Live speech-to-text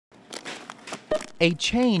A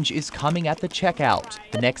change is coming at the checkout.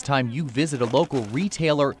 The next time you visit a local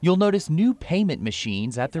retailer, you'll notice new payment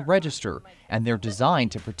machines at the register, and they're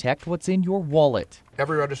designed to protect what's in your wallet.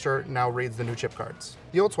 Every register now reads the new chip cards.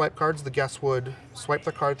 The old swipe cards, the guest would swipe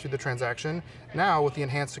the card through the transaction. Now, with the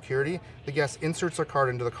enhanced security, the guest inserts their card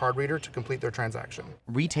into the card reader to complete their transaction.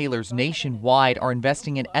 Retailers nationwide are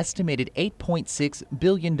investing an estimated $8.6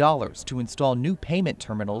 billion to install new payment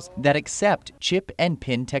terminals that accept chip and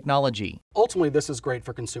PIN technology. Ultimately, this is great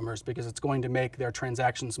for consumers because it's going to make their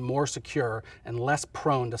transactions more secure and less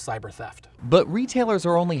prone to cyber theft. But retailers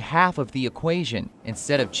are only half of the equation.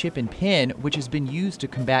 Instead of chip and PIN, which has been used to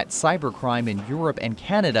combat cybercrime in Europe and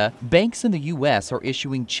Canada, banks in the U.S. are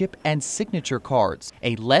issuing chip and signature cards,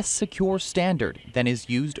 a less secure standard than is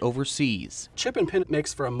used overseas. Chip and PIN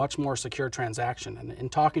makes for a much more secure transaction, and in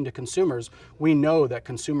talking to consumers, we know that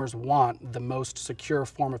consumers want the most secure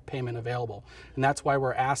form of payment available, and that's why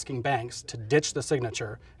we're asking banks to ditch the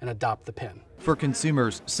signature and adopt the PIN. For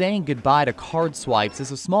consumers, saying goodbye to card swipes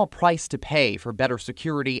is a small price to pay for better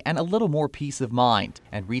security and a little more peace of mind,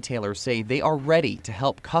 and retailers say they are ready to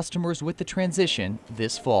help customers with the transition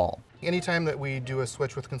this fall. Anytime that we do a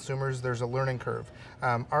switch with consumers, there's a learning curve.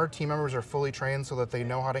 Our team members are fully trained so that they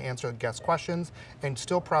know how to answer guest questions and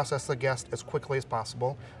still process the guest as quickly as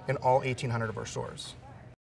possible in all 1,800 of our stores.